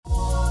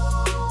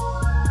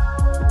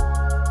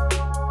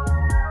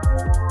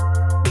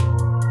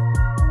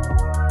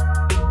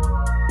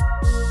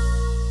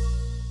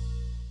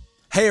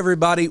Hey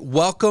everybody,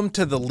 welcome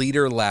to the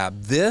Leader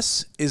Lab.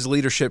 This is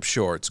Leadership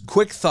Shorts,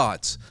 quick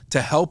thoughts to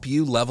help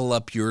you level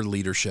up your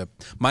leadership.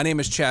 My name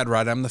is Chad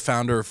Wright. I'm the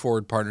founder of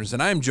Forward Partners,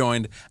 and I'm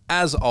joined,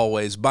 as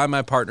always, by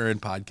my partner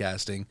in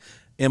podcasting,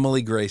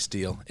 Emily Gray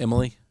Steele.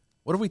 Emily,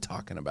 what are we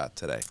talking about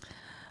today?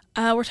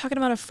 We're talking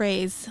about a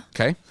phrase.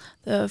 Okay.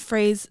 The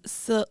phrase,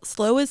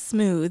 slow is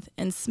smooth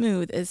and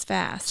smooth is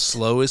fast.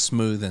 Slow is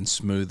smooth and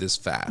smooth is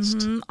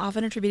fast.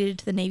 Often attributed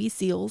to the Navy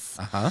SEALs.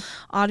 Uh-huh.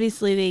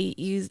 Obviously, they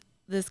use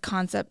this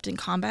concept in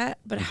combat,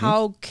 but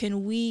how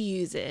can we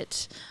use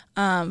it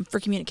for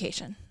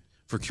communication?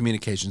 For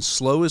communication,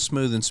 slow is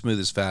smooth and smooth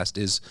is fast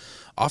is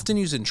often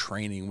used in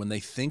training when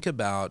they think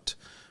about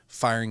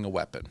firing a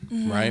weapon,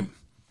 right?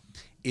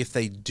 If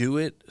they do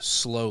it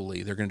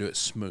slowly, they're going to do it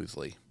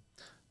smoothly.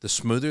 The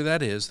smoother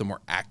that is, the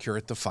more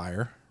accurate the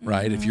fire,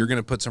 right? If you're going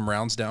to put some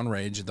rounds down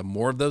range, the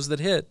more of those that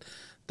hit,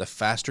 the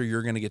faster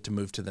you're going to get to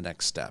move to the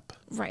next step.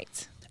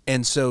 Right.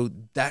 And so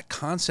that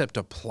concept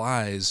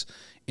applies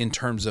in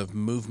terms of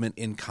movement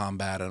in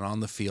combat and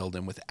on the field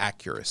and with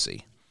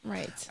accuracy.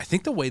 Right. I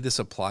think the way this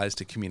applies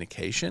to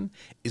communication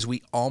is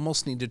we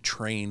almost need to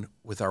train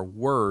with our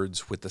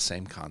words with the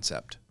same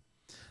concept.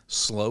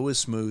 Slow is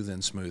smooth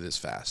and smooth is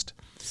fast.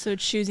 So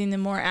choosing the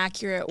more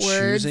accurate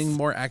words. Choosing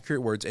more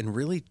accurate words and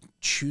really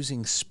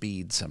choosing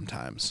speed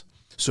sometimes.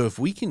 So if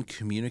we can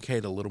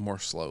communicate a little more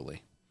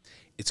slowly,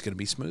 it's going to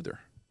be smoother.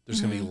 There's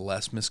going to be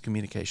less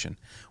miscommunication,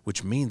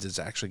 which means it's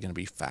actually going to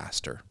be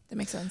faster. That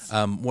makes sense.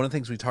 One of the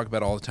things we talk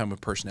about all the time with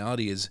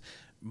personality is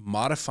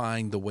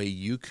modifying the way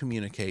you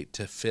communicate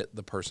to fit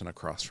the person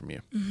across from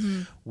you,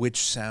 which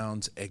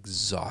sounds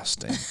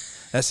exhausting.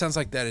 That sounds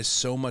like that is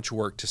so much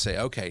work to say,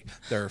 okay,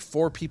 there are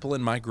 4 people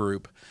in my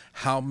group.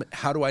 How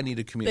do I need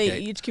to communicate?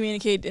 They each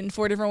communicate in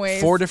 4 different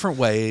ways. 4 different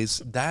ways.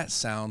 That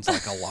sounds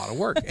like a lot of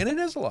work. And it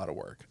is a lot of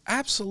work.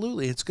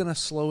 Absolutely. It's going to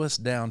slow us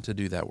down to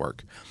do that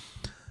work.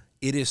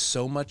 It is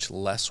so much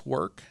less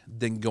work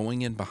than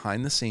going in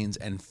behind the scenes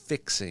and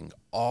fixing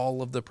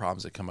all of the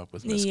problems that come up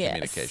with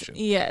miscommunication.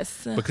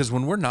 Yes. Because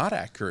when we're not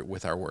accurate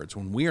with our words,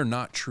 when we are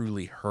not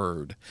truly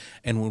heard,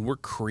 and when we're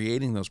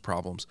creating those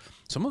problems,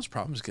 some of those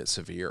problems get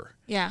severe.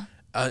 Yeah.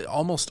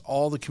 Almost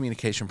all the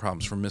communication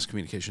problems from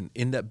miscommunication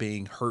end up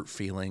being hurt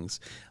feelings,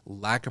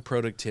 lack of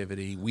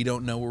productivity. We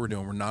don't know what we're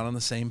doing. We're not on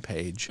the same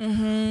page.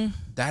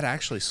 That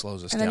actually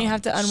slows us down. And then you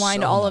have to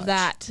unwind so all much. of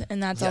that,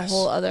 and that's a Yes.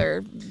 whole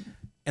other...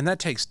 And that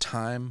takes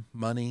time,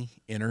 money,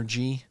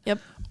 energy. Yep.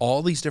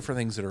 All these different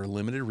things that are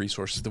limited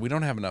resources that we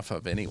don't have enough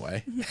of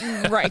anyway.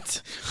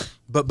 Right.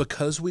 But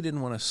because we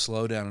didn't want to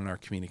slow down in our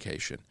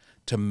communication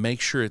to make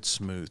sure it's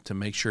smooth, to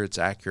make sure it's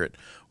accurate,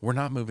 we're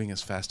not moving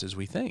as fast as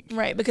we think.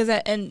 Right, because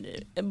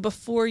and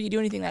before you do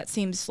anything, that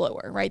seems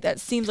slower, right? That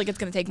seems like it's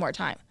going to take more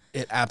time.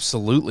 It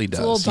absolutely does.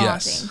 It's a little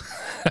Yes.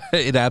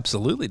 It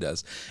absolutely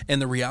does.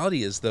 And the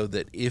reality is, though,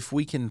 that if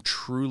we can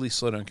truly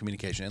slow down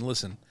communication, and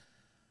listen,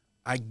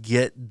 I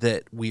get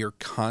that we are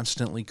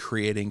constantly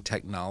creating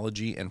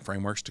technology and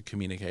frameworks to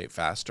communicate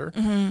faster.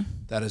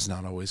 That is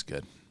not always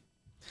good.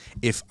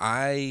 If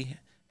I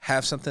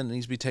have something that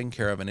needs to be taken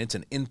care of and it's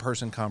an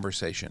in-person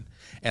conversation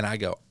and I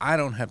go, I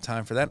don't have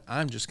time for that,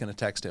 I'm just going to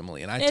text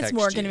Emily. And It's text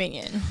more you.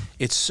 convenient.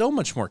 It's so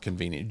much more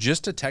convenient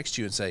just to text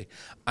you and say,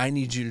 I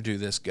need you to do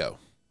this, go.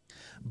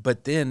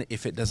 But then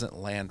if it doesn't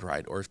land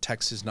right, or if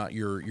text is not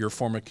your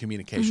form of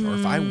communication, or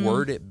if I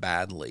word it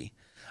badly,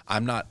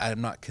 I'm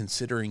not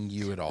considering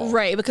you at all.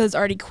 Right, because it's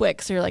already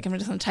quick. So you're like, I'm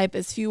just going to type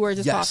as few words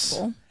as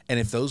possible. And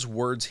if those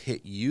words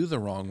hit you the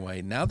wrong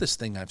way, now this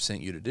thing I've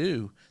sent you to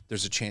do,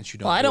 there's a chance you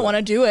don't. Well, I don't want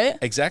to do it.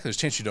 Exactly. There's a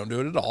chance you don't do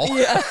it at all.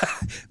 Yeah.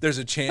 There's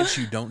a chance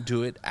you don't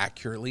do it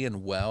accurately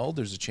and well.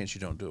 There's a chance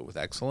you don't do it with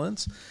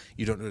excellence.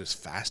 You don't do it as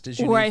fast as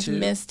you Or need I've to.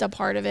 missed a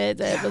part of it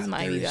that was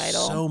my There is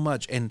idol. so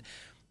much. And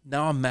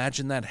now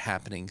imagine that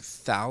happening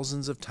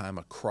thousands of times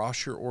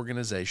across your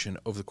organization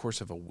over the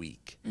course of a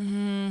week.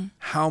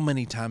 How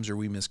many times are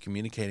we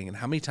miscommunicating, and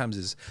how many times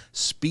is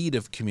speed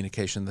of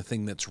communication the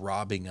thing that's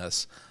robbing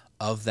us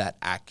of that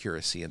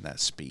accuracy and that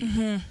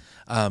speed?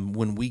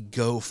 When we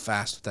go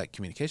fast with that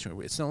communication,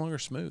 it's no longer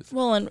smooth.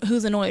 Well, and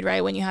who's annoyed,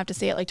 right, when you have to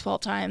say it like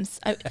 12 times?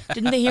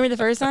 Didn't they hear me the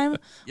first time?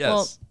 Yes.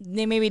 Well,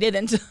 they maybe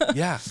didn't.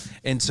 Yeah.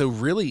 And so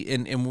really,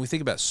 and when we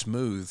think about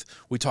smooth,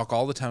 we talk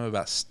all the time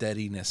about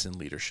steadiness in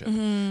leadership.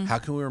 How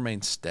can we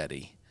remain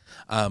steady?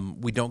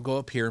 We don't go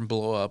up here and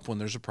blow up when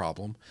there's a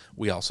problem.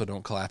 We also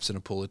don't collapse in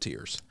a pool of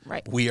tears.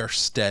 Right. We are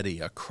steady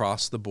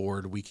across the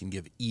board. We can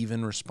give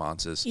even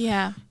responses.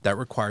 Yeah. That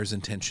requires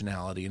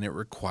intentionality, and it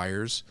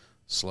requires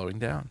slowing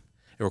down.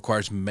 It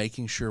requires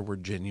making sure we're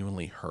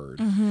genuinely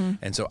heard.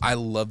 And so I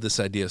love this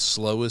idea of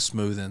slow is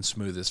smooth and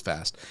smooth is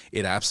fast.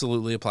 It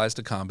absolutely applies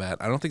to combat.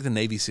 I don't think the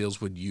Navy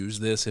SEALs would use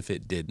this if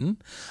it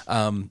didn't.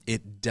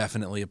 It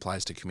definitely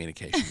applies to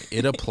communication.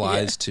 It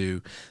applies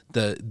to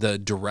the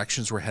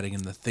directions we're heading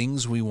and the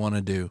things we want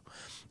to do.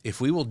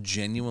 If we will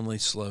genuinely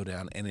slow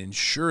down and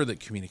ensure that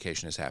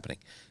communication is happening,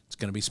 it's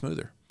going to be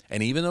smoother.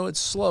 And even though it's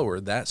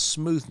slower, that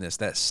smoothness,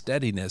 that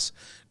steadiness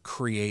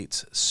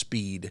creates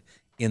speed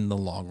in the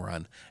long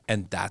run.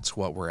 And that's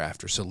what we're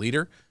after. So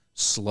leader,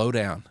 slow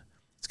down.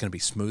 It's going to be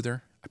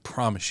smoother I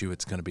promise you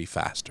it's going to be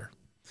faster.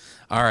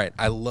 All right.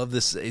 I love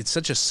this. It's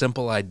such a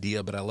simple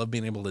idea, but I love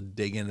being able to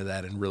dig into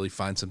that and really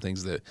find some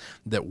things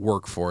that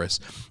work for us.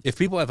 If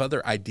people have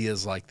other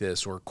ideas like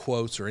this or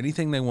quotes or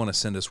anything they want to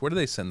send us, where do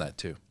they send that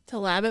to? To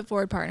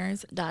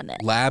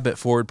lab@forwardpartners.net.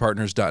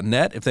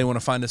 Lab@forwardpartners.net. If they want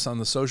to find us on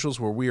the socials,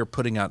 where we are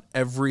putting out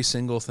every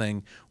single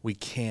thing we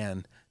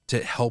can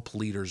to help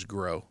leaders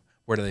grow,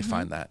 where do they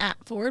find that?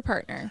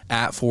 @ForwardPartner.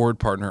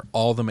 @ForwardPartner,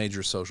 all the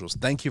major socials.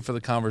 Thank you for the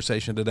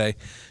conversation today.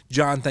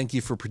 John, thank you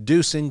for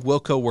producing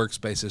Wilco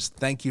Workspaces.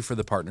 Thank you for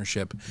the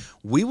partnership.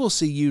 We will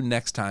see you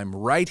next time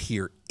right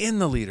here in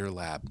the Leader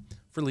Lab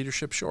for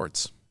Leadership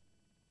Shorts.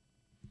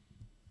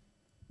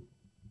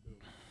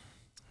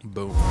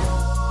 Boom.